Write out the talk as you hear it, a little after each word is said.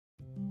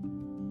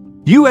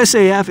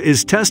USAF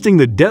is testing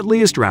the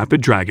Deadliest Rapid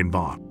Dragon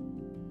bomb.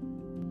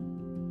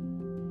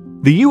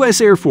 The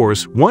U.S. Air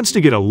Force wants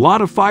to get a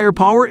lot of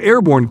firepower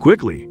airborne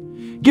quickly,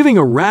 giving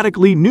a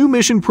radically new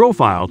mission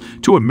profile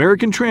to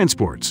American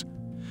transports.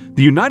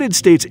 The United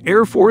States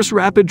Air Force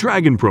Rapid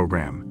Dragon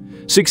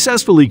program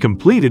successfully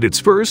completed its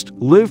first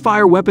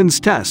live-fire weapons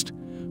test,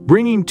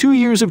 bringing 2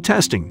 years of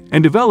testing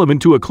and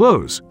development to a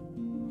close.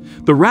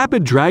 The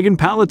Rapid Dragon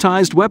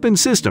palletized weapon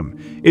system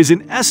is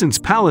in essence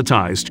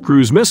palletized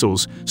cruise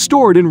missiles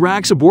stored in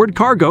racks aboard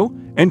cargo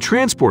and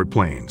transport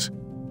planes.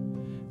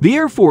 The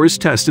Air Force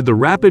tested the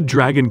Rapid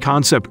Dragon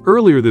concept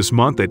earlier this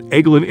month at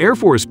Eglin Air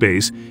Force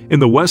Base in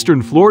the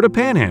western Florida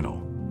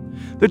Panhandle.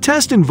 The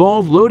test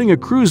involved loading a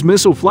cruise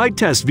missile flight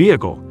test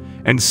vehicle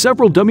and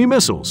several dummy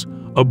missiles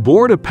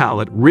aboard a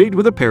pallet rigged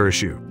with a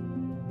parachute.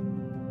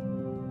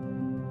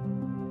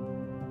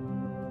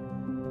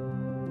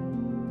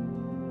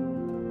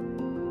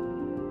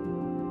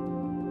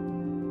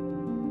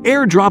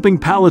 Airdropping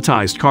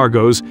palletized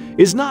cargoes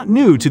is not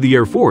new to the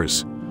Air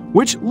Force,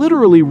 which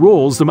literally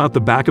rolls them out the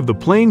back of the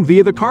plane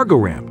via the cargo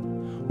ramp.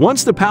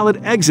 Once the pallet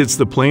exits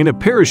the plane, a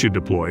parachute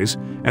deploys,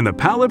 and the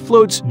pallet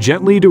floats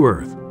gently to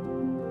Earth.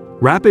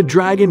 Rapid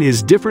Dragon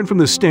is different from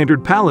the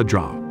standard pallet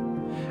drop.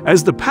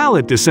 As the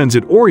pallet descends,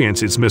 it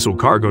orients its missile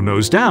cargo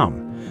nose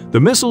down.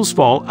 The missiles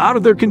fall out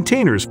of their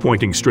containers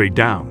pointing straight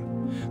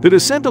down. The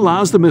descent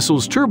allows the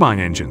missile's turbine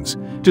engines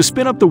to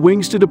spin up the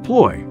wings to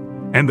deploy,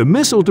 and the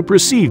missile to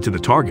proceed to the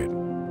target.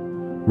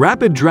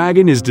 Rapid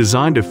Dragon is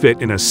designed to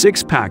fit in a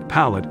 6-pack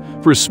pallet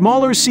for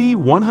smaller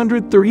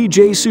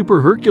C-130J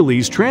Super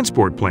Hercules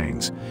transport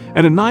planes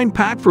and a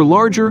 9-pack for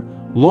larger,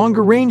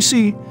 longer-range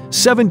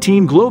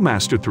C-17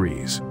 Glowmaster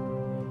 3s.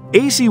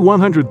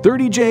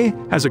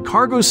 AC-130J has a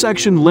cargo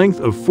section length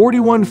of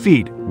 41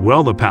 feet,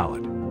 well the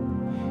pallet.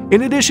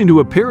 In addition to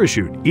a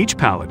parachute, each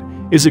pallet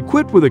is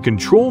equipped with a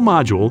control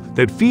module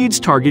that feeds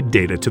target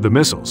data to the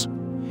missiles.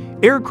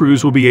 Air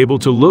crews will be able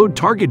to load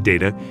target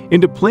data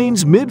into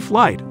planes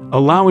mid-flight,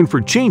 allowing for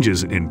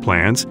changes in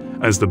plans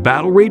as the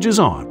battle rages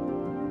on.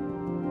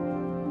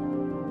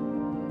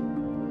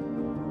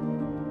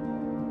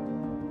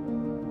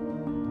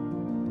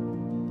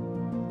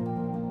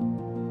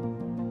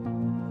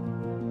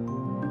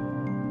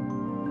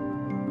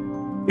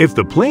 If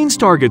the plane's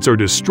targets are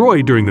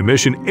destroyed during the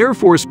mission, Air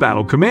Force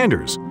battle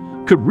commanders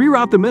could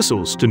reroute the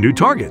missiles to new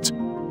targets.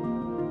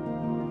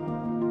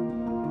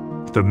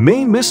 The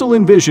main missile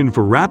envisioned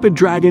for Rapid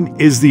Dragon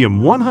is the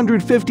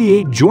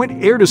M158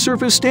 Joint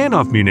Air-to-Surface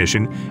Standoff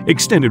Munition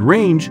Extended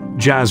Range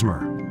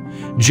jassm-er.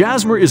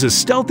 Jassm-er is a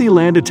stealthy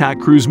land attack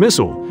cruise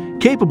missile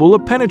capable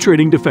of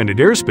penetrating defended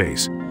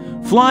airspace,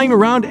 flying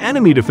around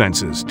enemy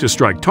defenses to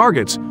strike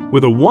targets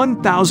with a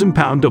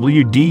 1,000-pound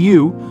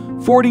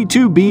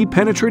WDU-42B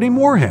penetrating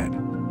warhead.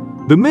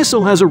 The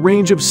missile has a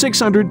range of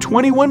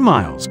 621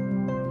 miles.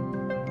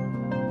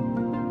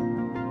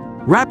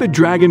 Rapid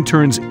Dragon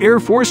turns Air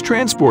Force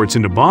transports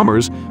into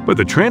bombers, but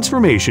the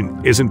transformation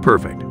isn't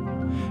perfect.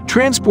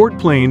 Transport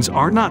planes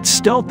are not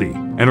stealthy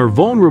and are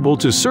vulnerable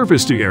to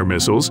surface-to-air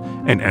missiles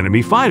and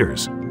enemy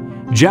fighters.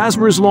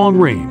 jassm-er's long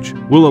range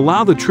will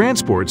allow the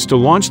transports to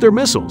launch their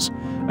missiles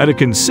at a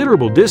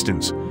considerable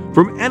distance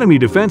from enemy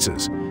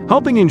defenses,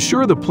 helping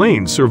ensure the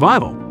plane's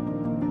survival.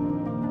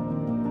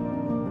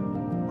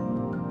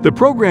 The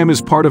program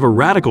is part of a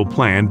radical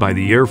plan by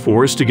the Air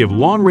Force to give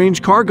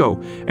long-range cargo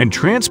and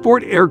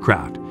transport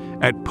aircraft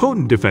at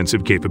potent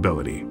defensive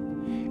capability.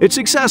 If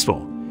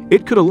successful,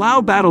 it could allow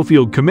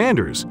battlefield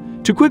commanders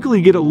to quickly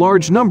get a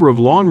large number of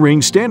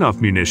long-range standoff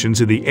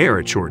munitions in the air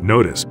at short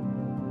notice.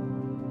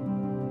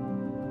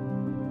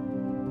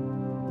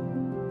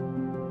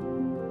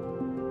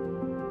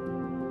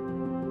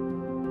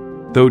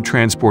 Though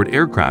transport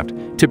aircraft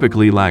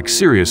typically lack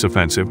serious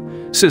offensive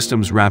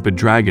systems, Rapid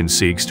Dragon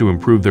seeks to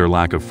improve their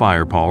lack of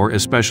firepower,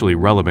 especially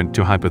relevant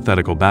to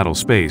hypothetical battle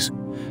space,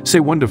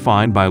 say one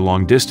defined by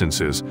long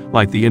distances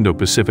like the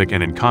Indo-Pacific,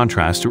 and in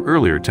contrast to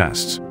earlier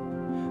tests.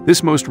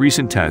 This most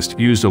recent test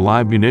used a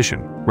live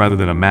munition rather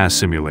than a mass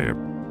simulator.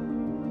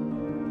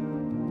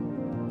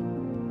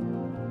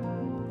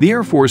 The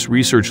Air Force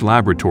Research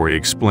Laboratory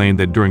explained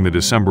that during the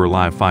December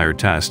live-fire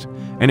test,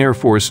 an Air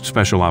Force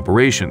Special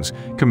Operations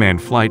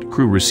Command flight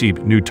crew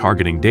received new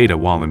targeting data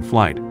while in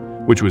flight,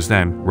 which was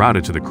then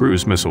routed to the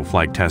cruise missile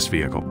flight test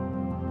vehicle.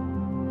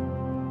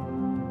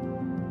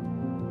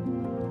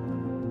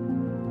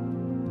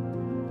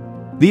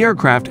 The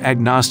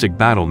aircraft-agnostic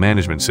battle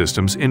management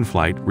systems in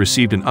flight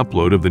received an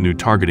upload of the new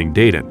targeting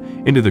data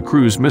into the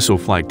cruise missile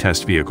flight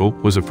test vehicle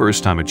was a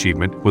first-time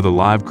achievement with a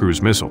live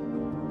cruise missile.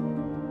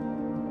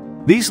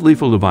 These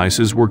lethal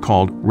devices were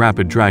called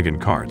Rapid Dragon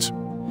carts.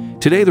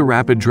 Today, the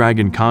Rapid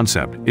Dragon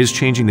concept is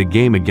changing the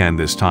game again,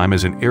 this time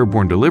as an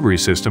airborne delivery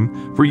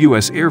system for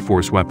U.S. Air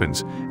Force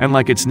weapons, and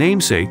like its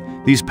namesake,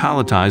 these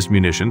palletized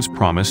munitions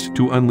promised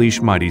to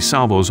unleash mighty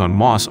salvos en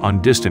masse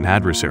on distant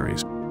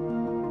adversaries.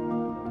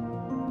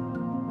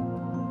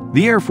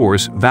 The Air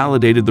Force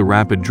validated the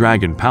Rapid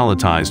Dragon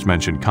palletized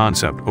mentioned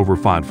concept over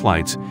 5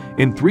 flights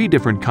in 3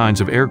 different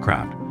kinds of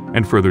aircraft,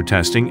 and further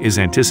testing is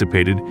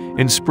anticipated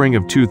in spring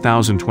of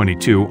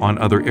 2022 on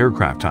other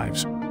aircraft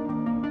types.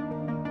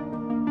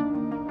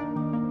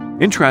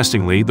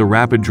 Interestingly, the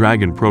Rapid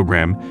Dragon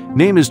program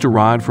name is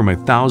derived from a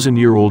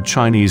 1,000-year-old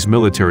Chinese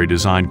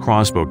military-designed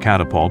crossbow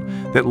catapult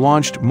that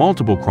launched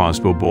multiple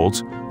crossbow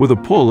bolts with a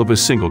pull of a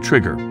single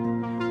trigger,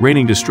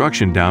 raining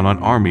destruction down on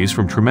armies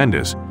from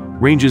tremendous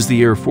ranges,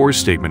 the Air Force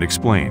statement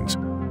explains.